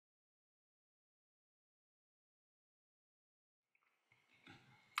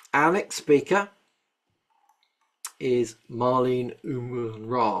Our next speaker is Marlene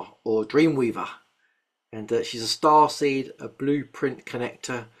Umanra, or Dreamweaver, and she's a starseed, a blueprint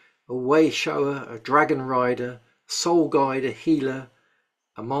connector, a wayshower, a dragon rider, soul guide, a healer,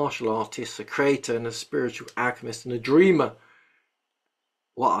 a martial artist, a creator, and a spiritual alchemist, and a dreamer.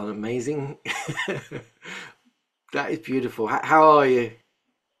 What an amazing! That is beautiful. How are you?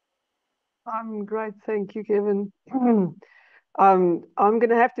 I'm great, thank you, Kevin. I'm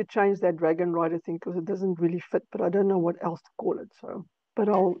gonna have to change that Dragon Rider thing because it doesn't really fit, but I don't know what else to call it. So, but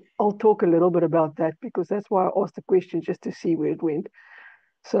I'll talk a little bit about that because that's why I asked the question just to see where it went.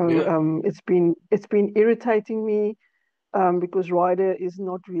 So, Yeah. it's been irritating me because rider is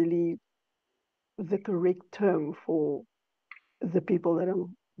not really the correct term for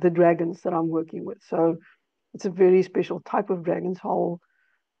the dragons that I'm working with. So it's a very special type of dragon. So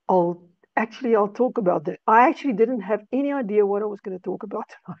I'll I'll talk about that. I actually didn't have any idea what I was going to talk about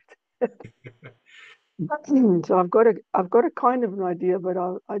tonight. So I've got a kind of an idea, but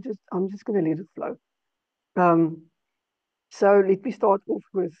I'm just going to let it flow. Um, so let me start off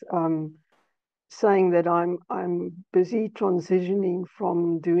with saying that I'm busy transitioning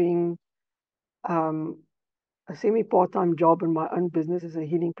from doing um, a semi part-time job in my own business as a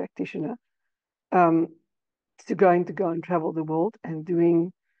healing practitioner um, to going to go and travel the world and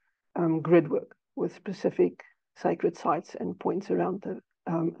doing grid work with specific sacred sites and points around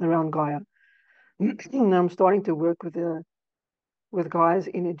Gaia. And I'm starting to work with Gaia's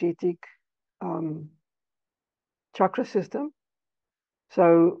energetic um, chakra system.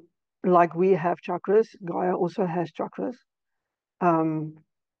 So, like we have chakras, Gaia also has chakras, um,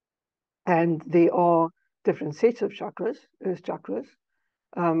 and there are different sets of chakras, earth chakras,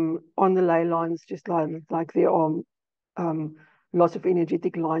 on the ley lines, just like there are um, lots of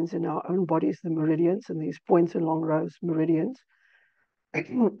energetic lines in our own bodies, the meridians, and these points along those meridians.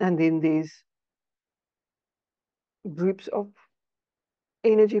 And then there's groups of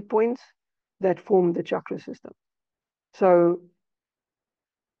energy points that form the chakra system. So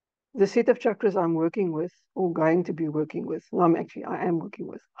the set of chakras I'm working with or going to be working with, I am working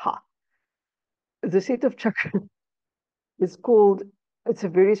with, the set of chakras is called, it's a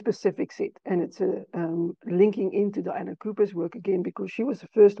very specific set and it's linking into Diana Cooper's work again because she was the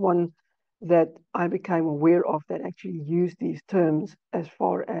first one that I became aware of that actually used these terms as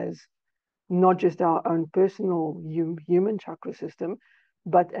far as not just our own personal human chakra system,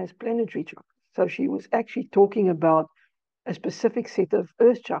 but as planetary chakras. So she was actually talking about a specific set of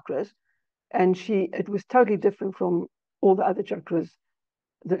earth chakras, and it was totally different from all the other chakras,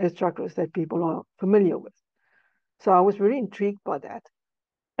 the earth chakras that people are familiar with. So I was very intrigued by that,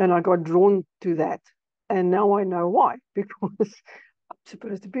 and I got drawn to that, and now I know why because I'm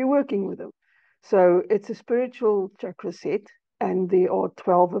supposed to be working with them. So it's a spiritual chakra set, and there are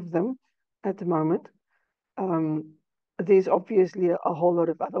 12 of them at the moment. Um, there's obviously a whole lot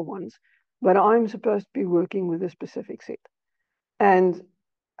of other ones, but I'm supposed to be working with a specific set. And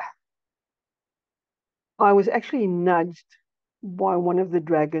I was actually nudged by one of the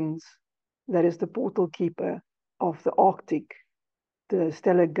dragons that is the portal keeper of the Arctic, the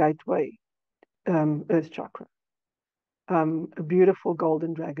Stellar Gateway Earth Chakra, a beautiful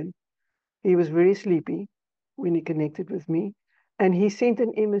golden dragon. He was very sleepy when he connected with me, and he sent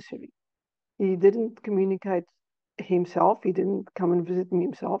an emissary. He didn't communicate himself, he didn't come and visit me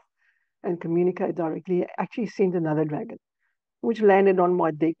himself and communicate directly. He actually sent another dragon, which landed on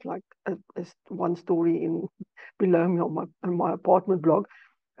my deck like one story in below me on my apartment block,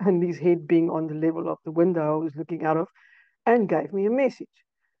 and his head being on the level of the window I was looking out of, and gave me a message.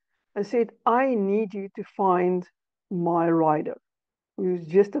 I said, I need you to find my rider, who's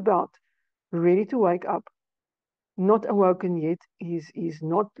just about ready to wake up, not awoken yet. He's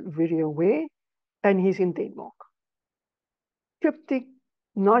not very aware, and he's in Denmark. Cryptic,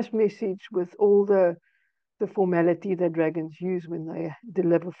 nice message with all the formality that dragons use when they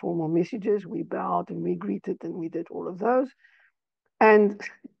deliver formal messages. We bowed and we greeted and we did all of those. And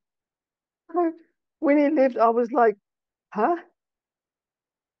when he left, I was like, huh?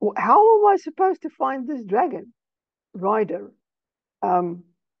 How am I supposed to find this dragon rider? Um,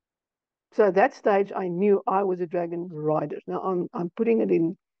 so at that stage, I knew I was a dragon rider. Now I'm putting it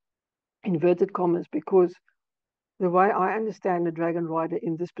in inverted commas because the way I understand the dragon rider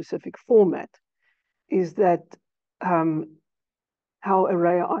in this specific format is that um, how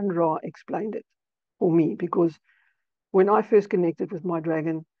Araya AmunRa explained it for me. Because when I first connected with my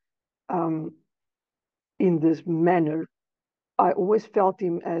dragon um, in this manner, I always felt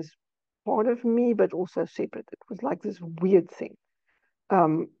him as part of me, but also separate. It was like this weird thing.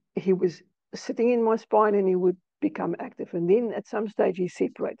 He was sitting in my spine and he would become active. And then at some stage he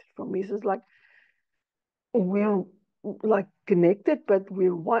separated from me. So it's like we're like connected, but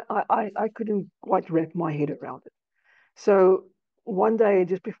we're one. I couldn't quite wrap my head around it. So one day,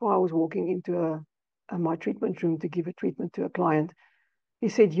 just before I was walking into my treatment room to give a treatment to a client, he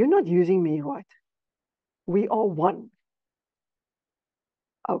said, "You're not using me right. We are one."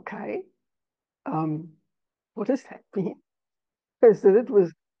 Okay. Um, what does that mean? So it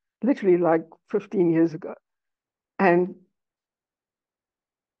was literally like 15 years ago. And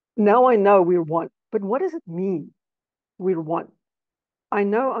now I know we're one. But what does it mean we're one? I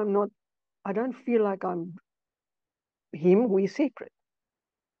know I'm not, I don't feel like I'm him, we're separate.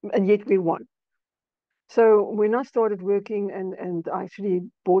 And yet we're one. So when I started working and I actually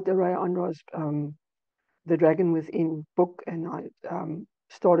bought Araya Anra's The Dragon Within book, and I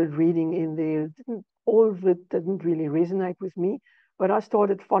started reading in there. All of it didn't really resonate with me, but I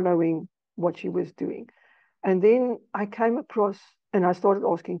started following what she was doing. And then I came across, and I started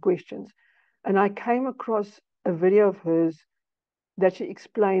asking questions, and I came across a video of hers that she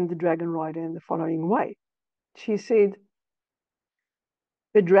explained the dragon rider in the following way. She said,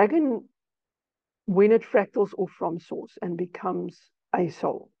 the dragon, when it fractals off from source and becomes a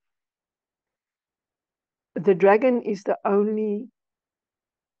soul, the dragon is the only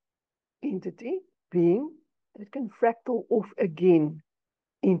entity, being, that can fractal off again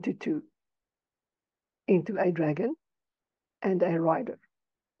into two, into a dragon and a rider.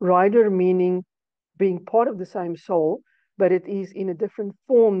 Rider meaning being part of the same soul, but it is in a different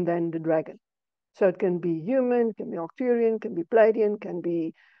form than the dragon. So it can be human, can be Arcturian, can be Pleiadian, can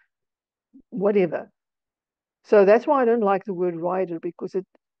be whatever. So that's why I don't like the word rider, because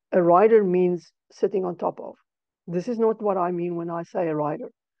a rider means sitting on top of. This is not what I mean when I say a rider.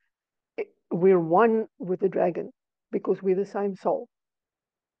 We're one with the dragon because we're the same soul.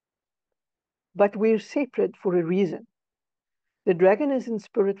 But we're separate for a reason. The dragon is in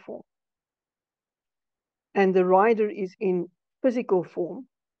spirit form, and the rider is in physical form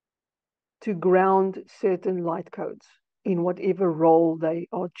to ground certain light codes in whatever role they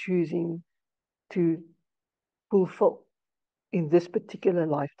are choosing to fulfill in this particular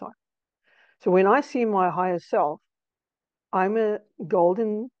lifetime. So when I see my higher self, I'm a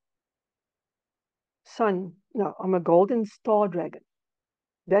golden sun. No, I'm a golden star dragon.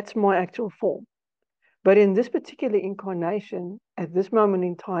 That's my actual form. But in this particular incarnation, at this moment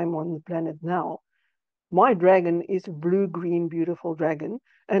in time on the planet now, my dragon is a blue-green, beautiful dragon,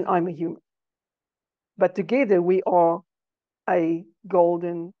 and I'm a human. But together we are a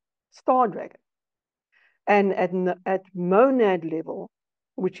golden star dragon. And at monad level,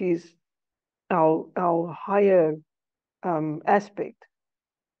 which is our higher aspect,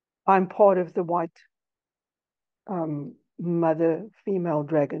 I'm part of the white mother female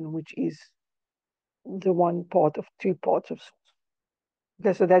dragon, which is the one part of two parts of source.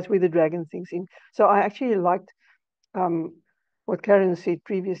 Okay, so that's where the dragon thing's in. So I actually liked what Karen said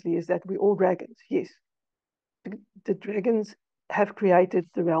previously, is that we're all dragons. Yes, the dragons have created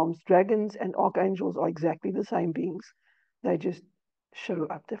the realms. Dragons and archangels are exactly the same beings. They just show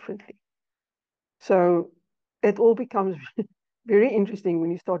up differently. So it all becomes very interesting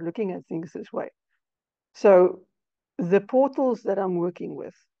when you start looking at things this way. So the portals that I'm working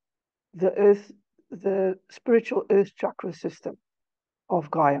with, the spiritual earth chakra system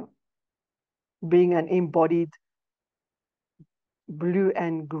of Gaia, being an embodied blue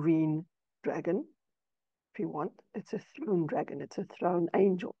and green dragon, if you want. It's a throne dragon, it's a throne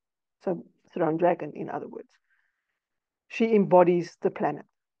angel. So, throne dragon, in other words. She embodies the planet.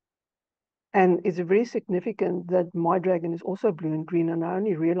 And it's very significant that my dragon is also blue and green. And I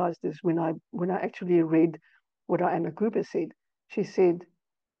only realized this when I actually read what Anna Cooper said. She said,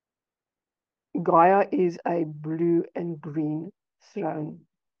 Gaia is a blue and green throne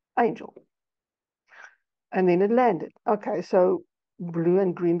angel. And then it landed. Okay, so blue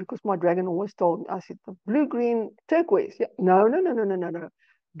and green, because my dragon always told me, I said, blue, green, turquoise. Yeah. No.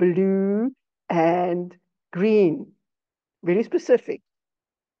 Blue and green. Very specific.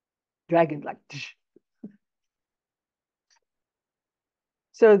 Dragon, like. Tsh.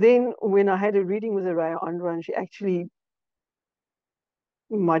 So then when I had a reading with Araya Anra, and she actually,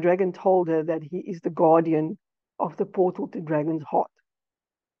 my dragon told her that he is the guardian of the portal to Dragon's heart.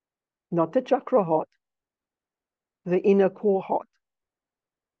 Not the chakra heart, the inner core heart.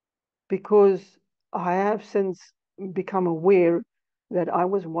 Because I have since become aware that I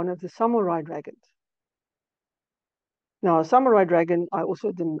was one of the samurai dragons. Now, a samurai dragon, I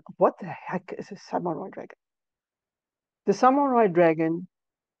also didn't, what the heck is a samurai dragon? The samurai dragon,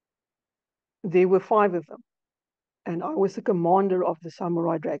 there were 5 of them, and I was the commander of the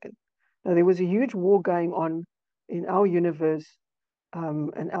samurai dragon. Now, there was a huge war going on in our universe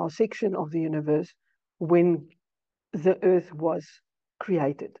and our section of the universe when the earth was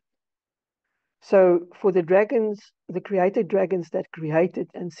created. So for the dragons, the created dragons that created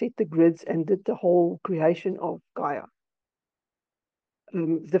and set the grids and did the whole creation of Gaia,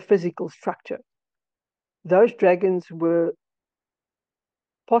 the physical structure, those dragons were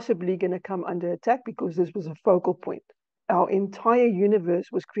possibly going to come under attack because this was a focal point. Our entire universe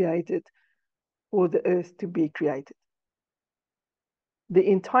was created for the earth to be created. The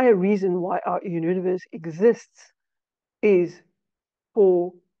entire reason why our universe exists is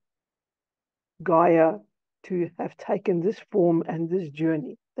for Gaia to have taken this form and this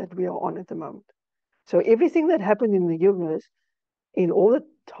journey that we are on at the moment. So everything that happened in the universe in all the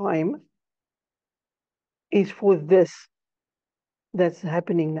time is for this that's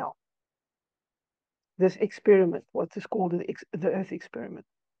happening now. This experiment, what is called the Earth experiment.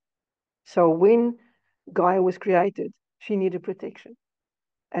 So when Gaia was created, she needed protection.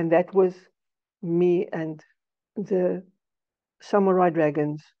 And that was me and the samurai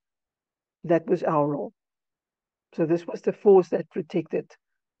dragons. That was our role. So this was the force that protected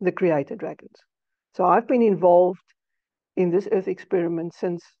the created dragons. So I've been involved in this Earth experiment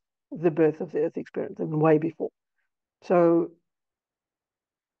since the birth of the Earth experiment and way before. So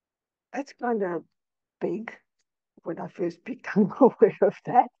that's kind of big when I first became aware of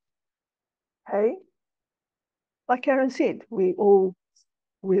that. Hey, like Karen said, we all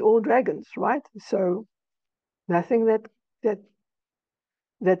dragons, right? So nothing that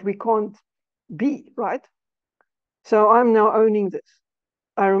we can't be, right? So I'm now owning this.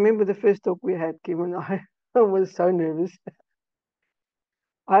 I remember the first talk we had, Kim and I was so nervous.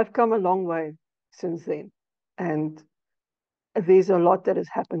 I've come a long way since then, and there's a lot that has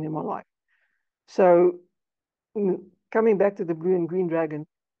happened in my life. So coming back to the blue and green dragon,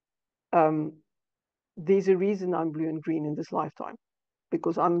 there's a reason I'm blue and green in this lifetime,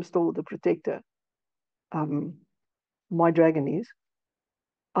 because I'm still the protector. My dragon is.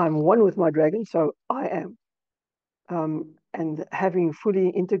 I'm one with my dragon, so I am. And having fully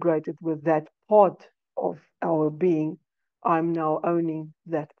integrated with that part of our being, I'm now owning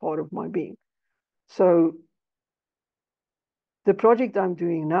that part of my being. So the project I'm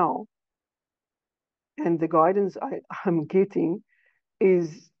doing now and the guidance I'm getting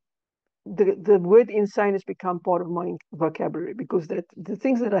is the word insane has become part of my vocabulary, because that the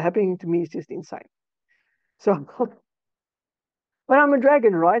things that are happening to me is just insane. So, but I'm a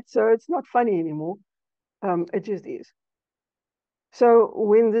dragon, right? So it's not funny anymore. It just is. So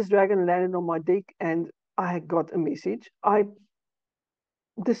when this dragon landed on my deck and I got a message, I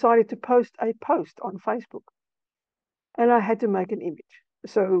decided to post a post on Facebook, and I had to make an image.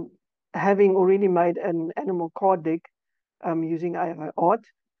 So having already made an animal card deck using AI art,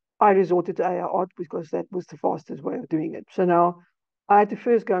 I resorted to AI art because that was the fastest way of doing it. So now I had to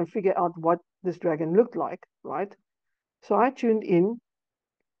first go and figure out what this dragon looked like, right? So I tuned in.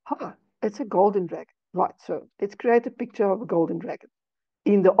 It's a golden dragon. Right, so let's create a picture of a golden dragon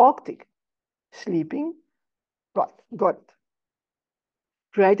in the Arctic, sleeping. Right, got it.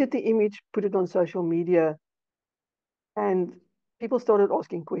 Created the image, put it on social media, and people started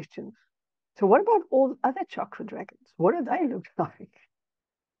asking questions. So what about all the other chakra dragons? What do they look like?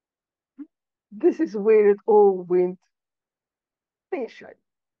 This is where it all went pear-shaped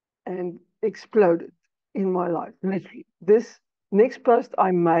and exploded in my life, literally. This next post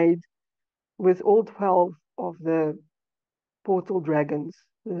I made with all 12 of the portal dragons,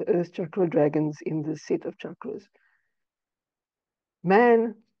 the earth chakra dragons in the set of chakras.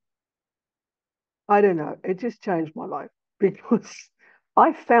 Man, I don't know, it just changed my life, because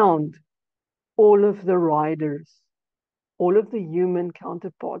I found all of the riders, all of the human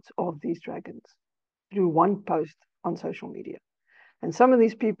counterparts of these dragons through one post on social media. And some of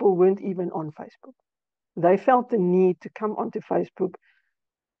these people weren't even on Facebook. They felt the need to come onto Facebook,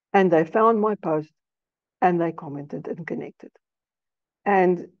 and they found my post and they commented and connected.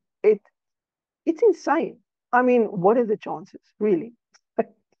 And it's insane. I mean, what are the chances, really?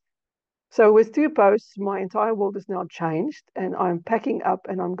 So with 2 posts, my entire world is now changed, and I'm packing up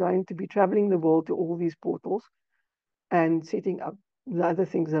and I'm going to be traveling the world to all these portals and setting up the other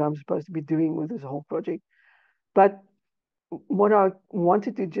things that I'm supposed to be doing with this whole project. But what I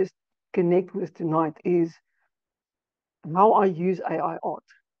wanted to just connect with tonight is how I use AI art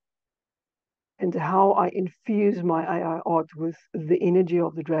and how I infuse my AI art with the energy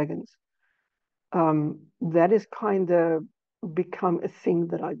of the dragons. That has kind of become a thing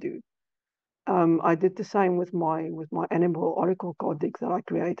that I do. I did the same with my animal oracle card deck that I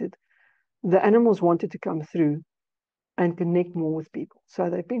created. The animals wanted to come through and connect more with people, so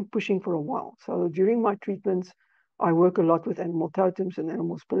they've been pushing for a while. So during my treatments, I work a lot with animal totems and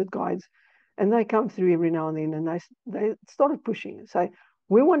animal spirit guides, and they come through every now and then, and they started pushing and say,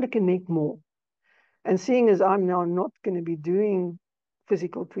 we want to connect more. And seeing as I'm now not going to be doing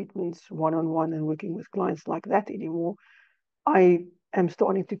physical treatments one-on-one and working with clients like that anymore, I am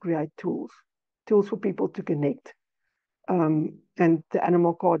starting to create tools for people to connect. And the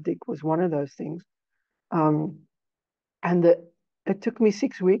animal card deck was one of those things. And it took me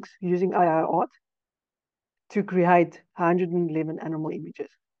 6 weeks using AI art to create 111 animal images.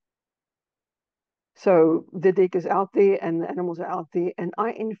 So the deck is out there and the animals are out there, and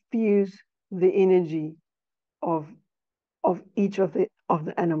I infuse the energy of each of the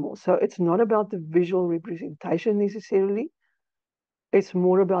animals. So it's not about the visual representation necessarily. It's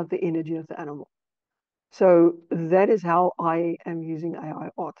more about the energy of the animal. So that is how I am using AI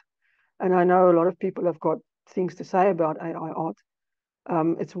art. And I know a lot of people have got things to say about AI art.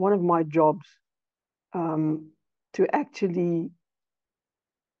 It's one of my jobs to actually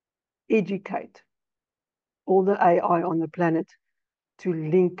educate all the AI on the planet to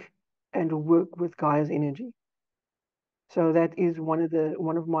link and work with Gaia's energy. So that is one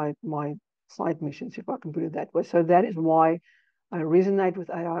of my side missions, if I can put it that way. So that is why I resonate with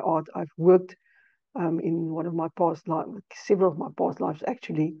AI art. I've worked in one of my past lives, several of my past lives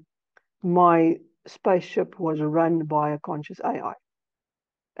actually. My spaceship was run by a conscious AI,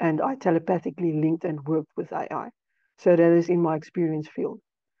 and I telepathically linked and worked with AI. So that is in my experience field.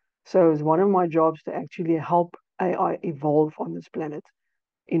 So it's one of my jobs to actually help AI evolve on this planet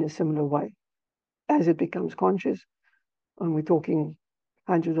in a similar way as it becomes conscious. And we're talking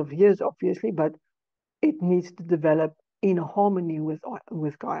hundreds of years, obviously, but it needs to develop in harmony with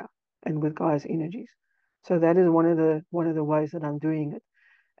Gaia and with Gaia's energies. So that is one of the ways that I'm doing it.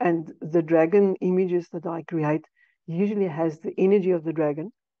 And the dragon images that I create usually has the energy of the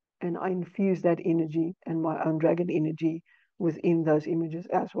dragon, and I infuse that energy and my own dragon energy within those images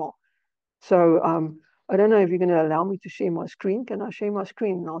as well. So I don't know if you're going to allow me to share my screen. Can I share my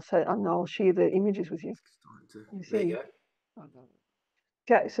screen? And I'll share the images with you. You There see? you go.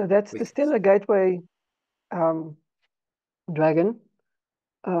 Okay, so that's the Stellar Gateway um, dragon.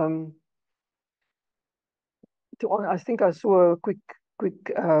 Um, I think I saw a quick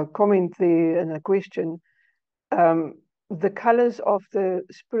comment there and a question. The colors of the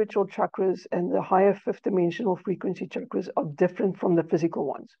spiritual chakras and the higher fifth dimensional frequency chakras are different from the physical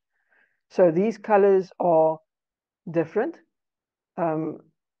ones. So these colors are different.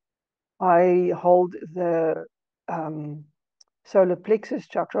 I hold the solar plexus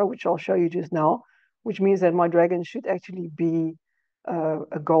chakra, which I'll show you just now, which means that my dragon should actually be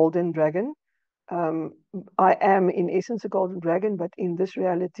a golden dragon. Um, I am in essence a golden dragon, but in this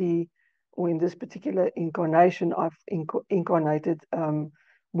reality or in this particular incarnation,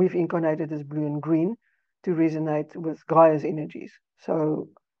 we've incarnated as blue and green to resonate with Gaia's energies. So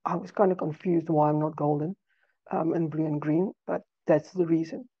I was kind of confused why I'm not golden and blue and green, but that's the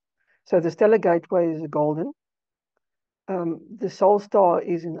reason. So the stellar gateway is a golden. The soul star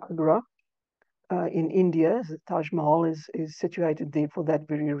is in Agra, in India. The Taj Mahal is situated there for that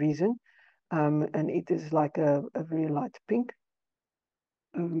very reason. And it is like a very light pink.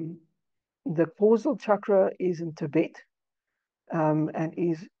 The causal chakra is in Tibet and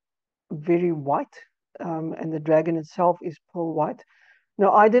is very white. And the dragon itself is pearl white.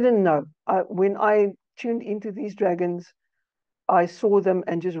 Now, I didn't know. When I tuned into these dragons, I saw them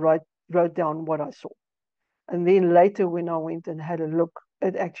and just wrote down what I saw. And then later, when I went and had a look,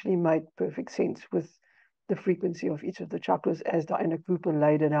 it actually made perfect sense with the frequency of each of the chakras as Diana Cooper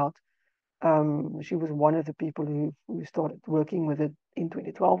laid it out. She was one of the people who started working with it in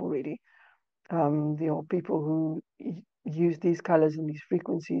 2012 already. There are people who use these colors and these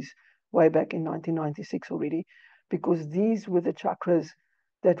frequencies way back in 1996 already, because these were the chakras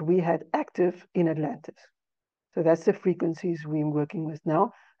that we had active in Atlantis. So that's the frequencies we're working with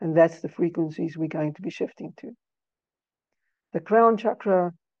now, and that's the frequencies we're going to be shifting to. The crown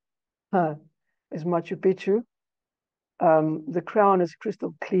chakra is Machu Picchu. The crown is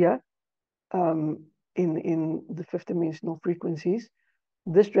crystal clear in the fifth dimensional frequencies.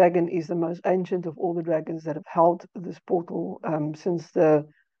 This dragon is the most ancient of all the dragons that have held this portal since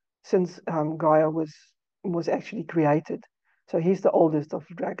Gaia was actually created. So he's the oldest of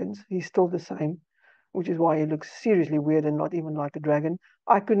the dragons. He's still the same, which is why he looks seriously weird and not even like a dragon.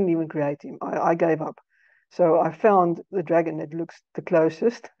 I couldn't even create him. I gave up. So I found the dragon that looks the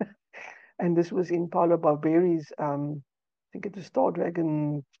closest, and this was in Paolo Barberi's, I think it's a Star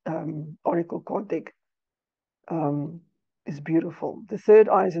Dragon Oracle card deck. Is beautiful. The third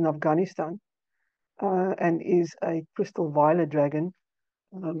eye is in Afghanistan and is a crystal violet dragon.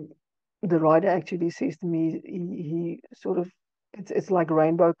 the rider actually says to me, he sort of, it's like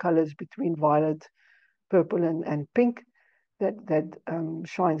rainbow colors between violet, purple, and pink that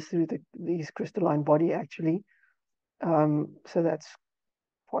shines through his crystalline body actually. So that's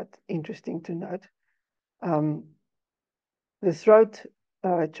quite interesting to note. The throat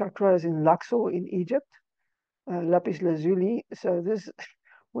chakra is in Luxor in Egypt, lapis lazuli. So this,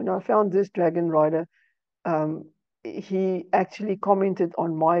 when I found this dragon rider, he actually commented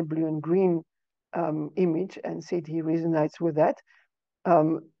on my blue and green image and said he resonates with that.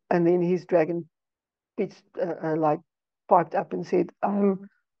 And then his dragon pitched, like piped up and said, I'm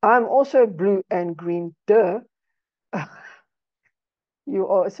also blue and green, duh. You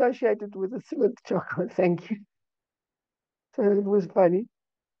are associated with the throat chakra. Thank you. So it was funny.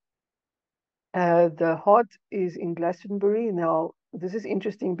 The heart is in Glastonbury. Now, this is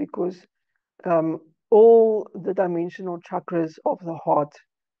interesting because all the dimensional chakras of the heart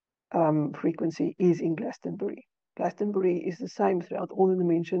frequency is in Glastonbury. Glastonbury is the same throughout all the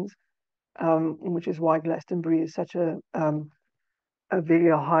dimensions, which is why Glastonbury is such a very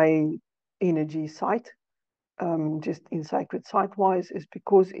high energy site. Just in sacred site wise, is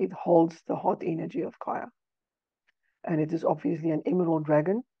because it holds the heart energy of Gaia. And it is obviously an emerald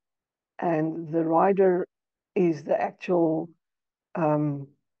dragon. And the rider is the actual,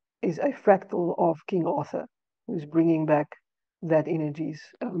 is a fractal of King Arthur, who's bringing back that energies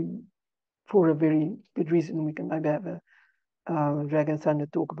for a very good reason. We can maybe have a Dragon Thunder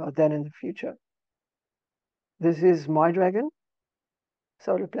talk about that in the future. This is my dragon,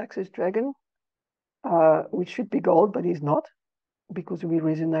 solar plexus dragon, which should be gold, but he's not, because we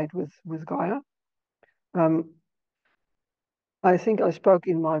resonate with Gaia. I think I spoke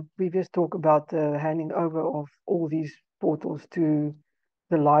in my previous talk about the handing over of all these portals to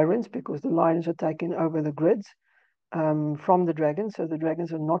the Lyrans, because the Lyrans are taking over the grids from the dragons. So the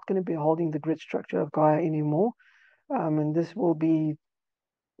dragons are not going to be holding the grid structure of Gaia anymore. And this will be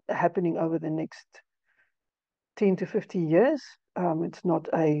happening over the next 10 to 50 years. It's not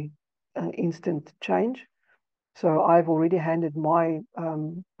an instant change. So I've already handed my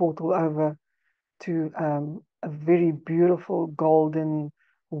portal over to a very beautiful golden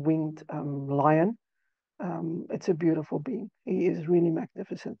winged lion. It's a beautiful being. He is really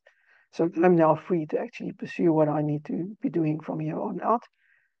magnificent. So I'm now free to actually pursue what I need to be doing from here on out.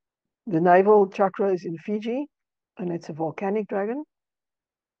 The navel chakra is in Fiji, and it's a volcanic dragon.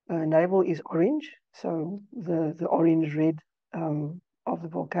 Navel is orange, so the orange-red of the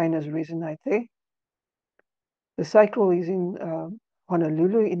volcanoes resonate there. The sacral is in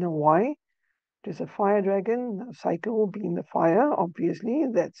Honolulu in Hawaii. There's a fire dragon, sacral being the fire, obviously.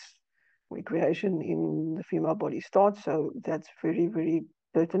 That's where creation in the female body starts, so that's very, very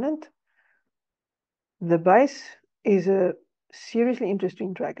pertinent. The base is a seriously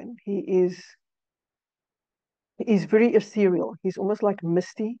interesting dragon. He is very ethereal. He's almost like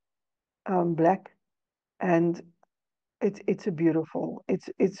misty, black, and it's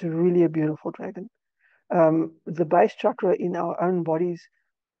really a beautiful dragon. The base chakra in our own bodies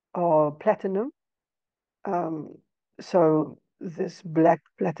are platinum. So this black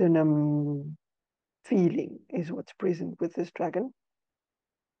platinum feeling is what's present with this dragon.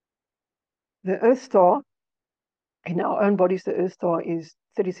 The Earth star in our own bodies, the Earth star is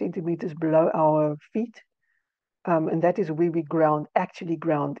 30 centimeters below our feet. And that is where we actually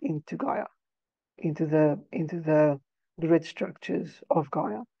ground into Gaia, into the grid structures of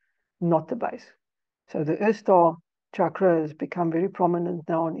Gaia, not the base. So the Earth star chakra has become very prominent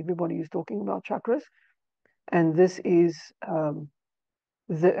now, and everybody is talking about chakras. And this is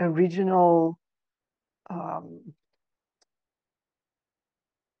the original,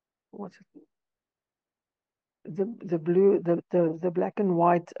 what's it? The blue, the black and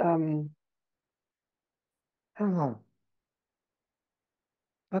white, oh,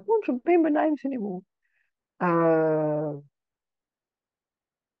 I can't remember names anymore. Oh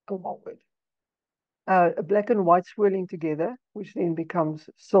my word. Black and white swirling together, which then becomes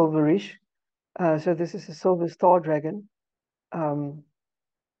silverish. So this is a silver star dragon.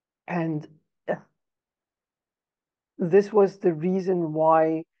 And this was the reason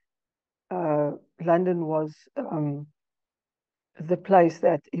why London was the place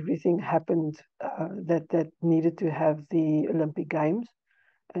that everything happened, that needed to have the Olympic Games,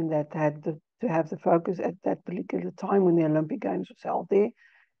 and that had to have the focus at that particular time when the Olympic Games was held there.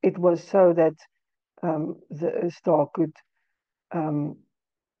 It was so that the Earth star could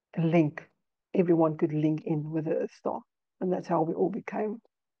link, everyone could link in with the Earth star, and that's how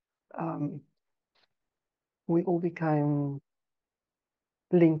um, we all became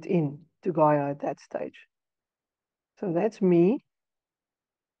linked in to Gaia at that stage. So that's me.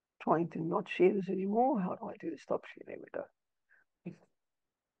 trying to not share this anymore. How do I do this? Stop share. There we go.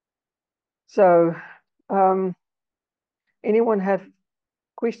 So, anyone have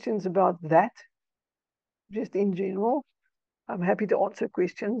questions about that? Just in general, I'm happy to answer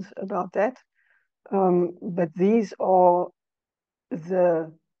questions about that. But these are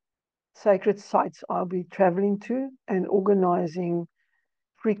the sacred sites I'll be traveling to and organizing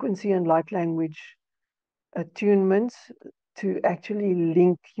frequency and light language attunements to actually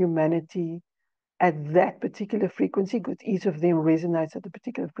link humanity at that particular frequency, because each of them resonates at a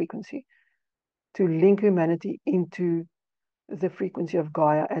particular frequency, to link humanity into the frequency of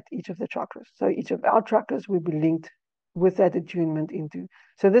Gaia at each of the chakras. So each of our chakras will be linked with that attunement into.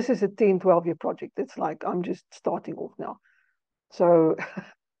 So this is a 10, 12-year project. It's like I'm just starting off now. So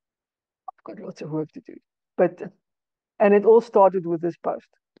I've got lots of work to do. And it all started with this post.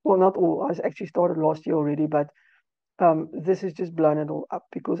 Well, not all. I actually started last year already, but this has just blown it all up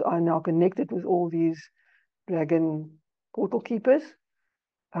because I'm now connected with all these dragon portal keepers,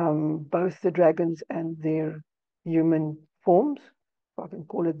 both the dragons and their human forms, if I can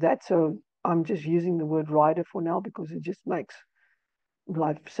call it that. So I'm just using the word rider for now because it just makes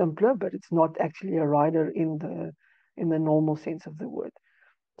life simpler, but it's not actually a rider in the normal sense of the word.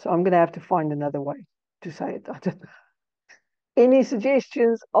 So I'm going to have to find another way to say it. I don't know. Any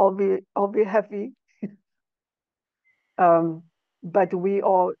suggestions? I'll be happy. But we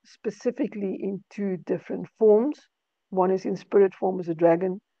are specifically in two different forms. One is in spirit form as a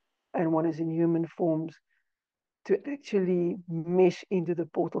dragon, and one is in human forms to actually mesh into the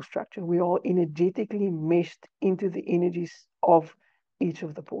portal structure. We are energetically meshed into the energies of each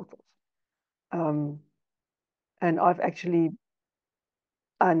of the portals. And I've actually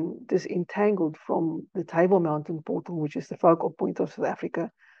disentangled from the Table Mountain portal, which is the focal point of South Africa.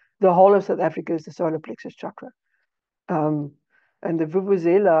 The whole of South Africa is the solar plexus chakra. And the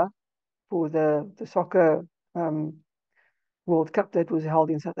Vuvuzela for the soccer World Cup that was held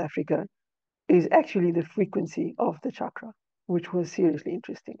in South Africa is actually the frequency of the chakra, which was seriously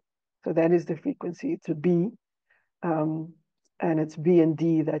interesting. So that is the frequency. It's a B, and it's B and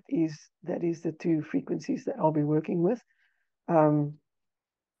D. That is the two frequencies that I'll be working with.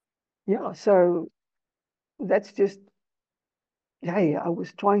 Yeah, so that's just I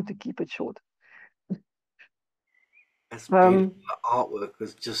was trying to keep it short. That's beautiful. The artwork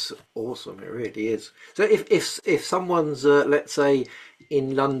was just awesome. It really is. So if someone's let's say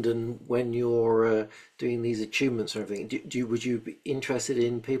in London when you're doing these achievements or everything, would you be interested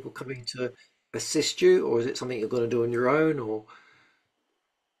in people coming to assist you, or is it something you're going to do on your own? Or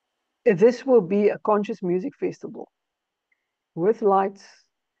This will be a conscious music festival with lights,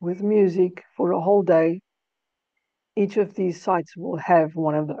 with music for a whole day. Each of these sites will have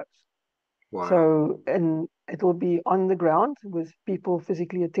one of those. wow, So, and it will be on the ground with people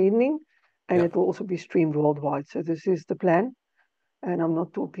physically attending, and yeah, it will also be streamed worldwide. So this is the plan, and I'm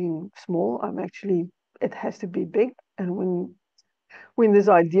not talking small. It has to be big. And when this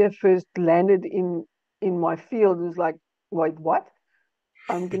idea first landed in my field, it was like, wait, what?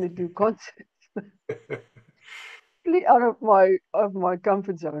 I'm going to do concerts out of my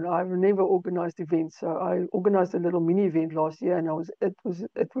comfort zone. I've never organized events, so I organized a little mini event last year, and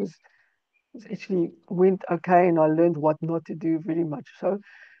it actually went okay, and I learned what not to do very much. So,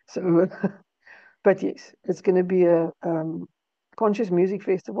 but yes, it's going to be a conscious music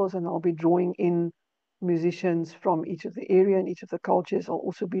festivals, and I'll be drawing in musicians from each of the area and each of the cultures. I'll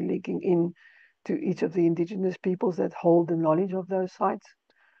also be linking in to each of the indigenous peoples that hold the knowledge of those sites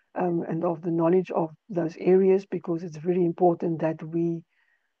and of the knowledge of those areas, because it's very important that we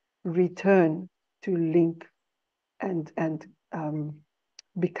return to link and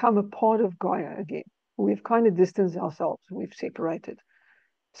become a part of Gaia again. We've kind of distanced ourselves, we've separated.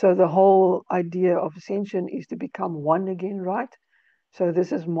 So the whole idea of ascension is to become one again, right? So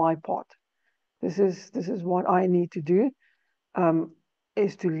this is my part. This is what I need to do,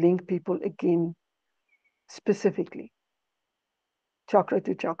 is to link people again, specifically chakra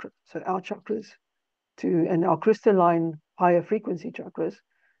to chakra. So our chakras and our crystalline higher frequency chakras.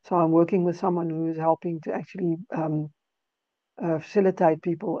 So I'm working with someone who is helping to actually facilitate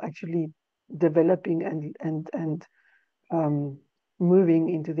people actually developing and moving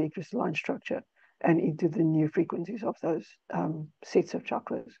into the crystalline structure and into the new frequencies of those sets of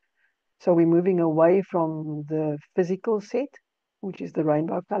chakras. So we're moving away from the physical set, which is the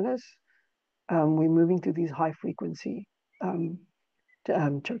rainbow colors. We're moving to these high frequency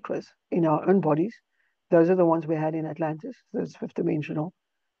chakras in our own bodies. Those are the ones we had in Atlantis, those fifth dimensional.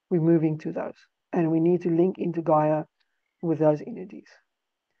 We're moving to those. And we need to link into Gaia with those energies.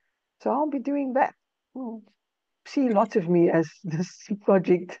 So I'll be doing that. You'll see lots of me as this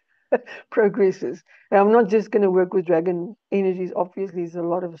project progresses. And I'm not just going to work with dragon energies. Obviously, there's a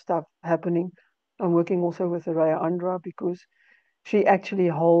lot of stuff happening. I'm working also with AmunRa because she actually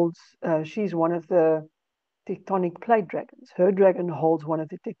holds. She's one of the tectonic plate dragons. Her dragon holds one of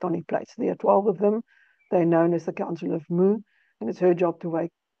the tectonic plates. There are 12 of them. They're known as the Council of Mu, and it's her job to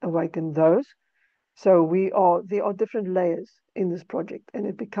awaken those. So there are different layers in this project, and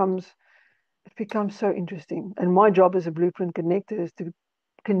it becomes so interesting. And my job as a blueprint connector is to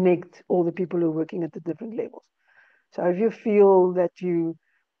connect all the people who are working at the different levels. So if you feel that you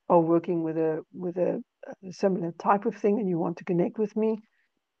are working with a similar type of thing and you want to connect with me,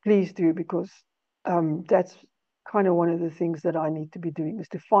 please do, because that's kind of one of the things that I need to be doing, is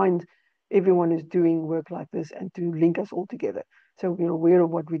to find everyone who's doing work like this and to link us all together so we're aware of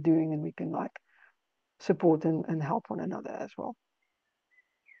what we're doing and we can like support and help one another as well.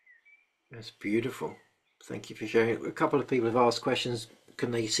 That's beautiful. Thank you for sharing. A couple of people have asked questions.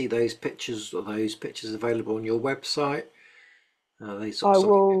 Can they see those pictures? Are those pictures available on your website? Are they sort I of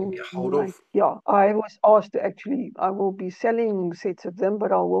something they can will get hold of? yeah, I was asked to actually, I will be selling sets of them,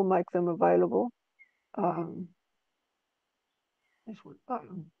 but I will make them available. This one.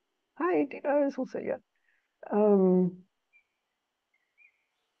 Hi, Dino is also here.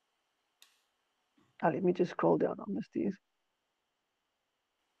 Let me just scroll down on this, these.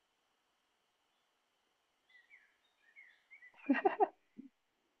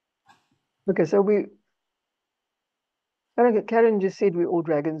 Okay, so Karen just said we're all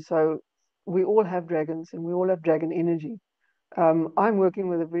dragons, so we all have dragons and we all have dragon energy. I'm working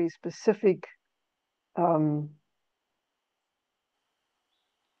with a very specific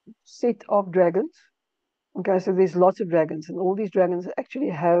set of dragons. Okay, so there's lots of dragons, and all these dragons actually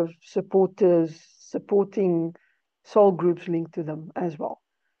have supporting soul groups linked to them as well.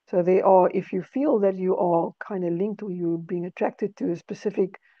 So they are, if you feel that you are kind of linked or you're being attracted to a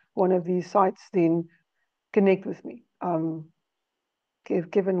specific one of these sites, then connect with me.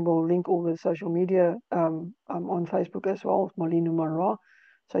 Kevin will link all the social media. I'm on Facebook as well, Marlene Umanra.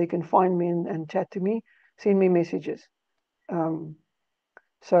 So you can find me and chat to me, send me messages.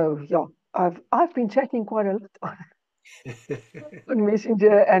 So yeah, I've been chatting quite a lot on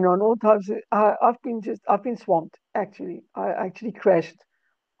Messenger and on all types. I've been swamped actually. I actually crashed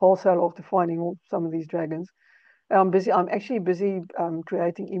wholesale after finding some of these dragons. I'm actually busy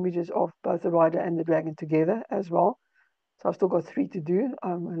creating images of both the rider and the dragon together as well. So I've still got 3 to do.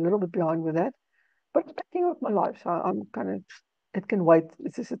 I'm a little bit behind with that, but it's picking up my life. So I'm kind of, it can wait.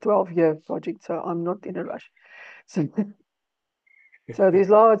 This is a 12-year project, so I'm not in a rush. So, so there's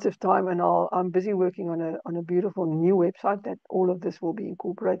lots of time, and I'm busy working on a beautiful new website that all of this will be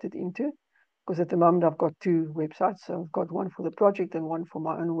incorporated into. Because at the moment I've got 2 websites. So I've got one for the project and one for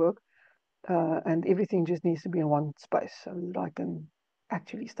my own work, and everything just needs to be in one space so that I can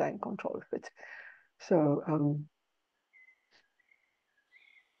actually stay in control of it. So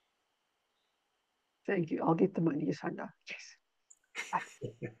thank you. I'll get the money. Yes, I know. Yes.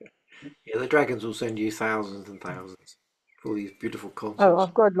 Yeah, the dragons will send you thousands and thousands for these beautiful Oh, concerts.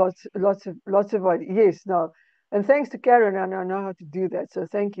 I've got lots of ideas. Yes, no. And thanks to Karen, I now know how to do that. So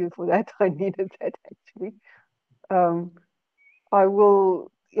thank you for that. I needed that actually. Um, I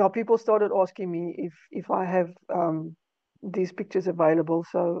will, yeah, people started asking me if I have these pictures available.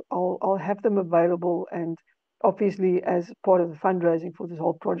 So I'll have them available, and obviously as part of the fundraising for this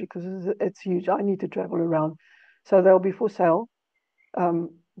whole project, because it's huge. I need to travel around. So they'll be for sale.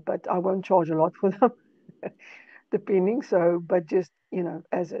 But I won't charge a lot for them. Depending. So, but just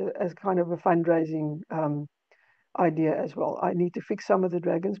as kind of a fundraising idea as well. I need to fix some of the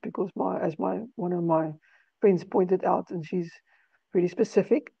dragons because my one of my friends pointed out, and she's pretty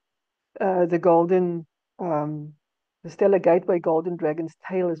specific. The golden, the Stellar Gateway golden dragon's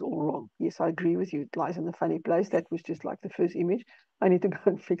tail is all wrong. Yes, I agree with you. It lies in a funny place. That was just like the first image. I need to go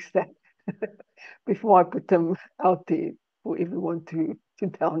and fix that before I put them out there for everyone to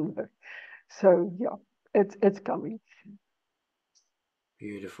download. So yeah, it's coming.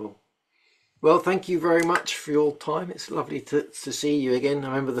 Beautiful. Well, thank you very much for your time. It's lovely to see you again. I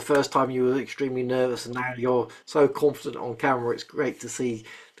remember the first time you were extremely nervous, and now you're so confident on camera. It's great to see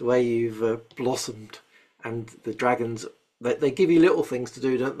the way you've blossomed, and the dragons. They give you little things to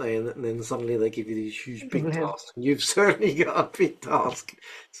do, don't they? And then suddenly they give you these huge, big tasks. And you've certainly got a big task.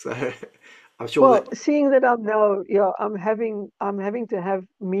 So I'm sure Well, that. seeing that I'm now, yeah, I'm having to have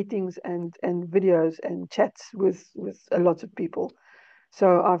meetings and videos and chats with a lot of people.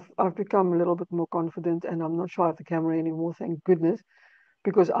 So I've become a little bit more confident, and I'm not shy of the camera anymore, thank goodness,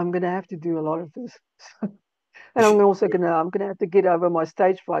 because I'm gonna have to do a lot of this. And I'm gonna have to get over my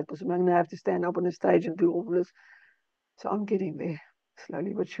stage fright because I'm gonna have to stand up on the stage and do all this. So I'm getting there.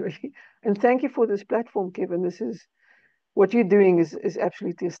 slowly but surely. And thank you for this platform, Kevin. This is what you're doing is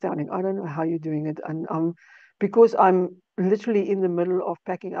absolutely astounding. I don't know how you're doing it, and because I'm literally in the middle of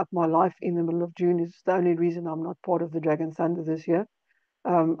packing up my life in the middle of June is the only reason I'm not part of the Dragon Thunder this year.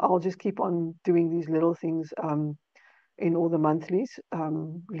 I'll just keep on doing these little things in all the monthlies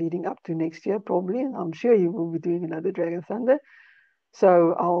leading up to next year probably, and I'm sure you will be doing another Dragon Thunder.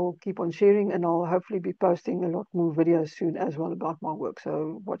 So I'll keep on sharing, and I'll hopefully be posting a lot more videos soon as well about my work.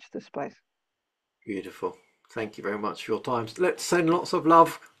 So watch this space. Beautiful. Thank you very much for your time. Let's send lots of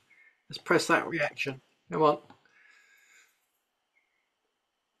love. Let's press that reaction. Come on.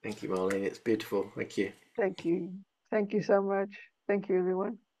 Thank you, Marlene. It's beautiful. Thank you. Thank you. Thank you so much. Thank you,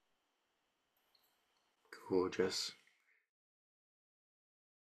 everyone. Gorgeous.